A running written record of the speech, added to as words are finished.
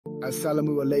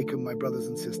Assalamu alaikum, my brothers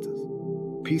and sisters.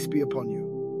 Peace be upon you.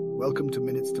 Welcome to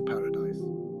Minutes to Paradise.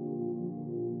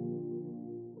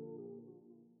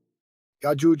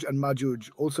 Yajuj and Majuj,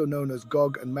 also known as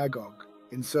Gog and Magog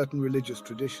in certain religious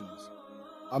traditions,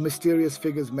 are mysterious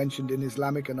figures mentioned in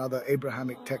Islamic and other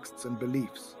Abrahamic texts and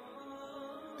beliefs.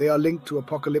 They are linked to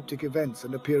apocalyptic events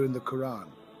and appear in the Quran,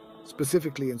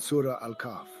 specifically in Surah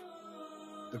Al-Kahf.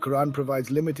 The Quran provides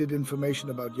limited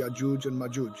information about Yajuj and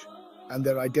Majuj, and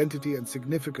their identity and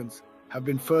significance have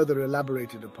been further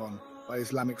elaborated upon by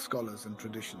Islamic scholars and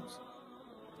traditions.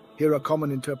 Here are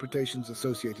common interpretations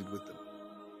associated with them.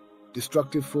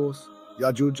 Destructive force.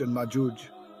 Yajuj and Majuj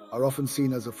are often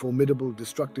seen as a formidable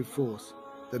destructive force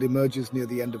that emerges near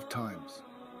the end of times,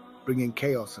 bringing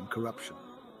chaos and corruption.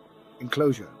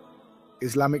 Enclosure.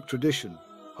 Islamic tradition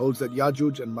holds that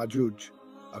Yajuj and Majuj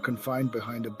are confined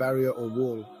behind a barrier or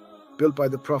wall built by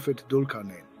the Prophet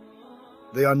Dhul-Qarnayn.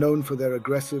 They are known for their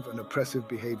aggressive and oppressive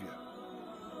behavior.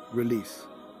 Release.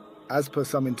 As per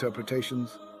some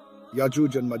interpretations,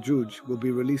 Yajuj and Majuj will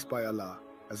be released by Allah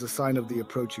as a sign of the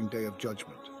approaching Day of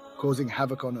Judgment, causing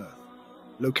havoc on earth.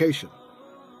 Location.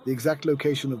 The exact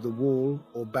location of the wall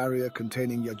or barrier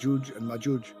containing Yajuj and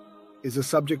Majuj is a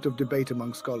subject of debate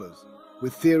among scholars,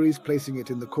 with theories placing it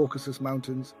in the Caucasus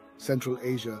Mountains, Central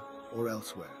Asia, or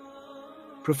elsewhere.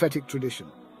 Prophetic tradition.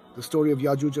 The story of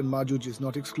Yajuj and Majuj is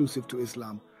not exclusive to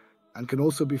Islam and can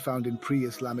also be found in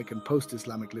pre-Islamic and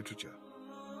post-Islamic literature.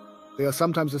 They are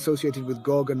sometimes associated with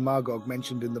Gog and Magog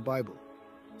mentioned in the Bible.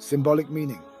 Symbolic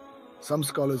meaning. Some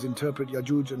scholars interpret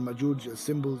Yajuj and Majuj as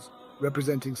symbols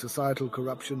representing societal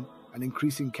corruption and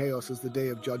increasing chaos as the Day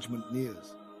of Judgment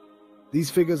nears.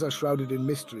 These figures are shrouded in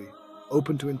mystery,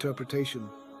 open to interpretation,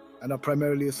 and are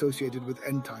primarily associated with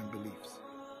end-time beliefs.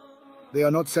 They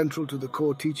are not central to the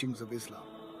core teachings of Islam,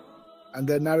 and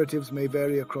their narratives may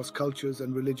vary across cultures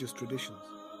and religious traditions.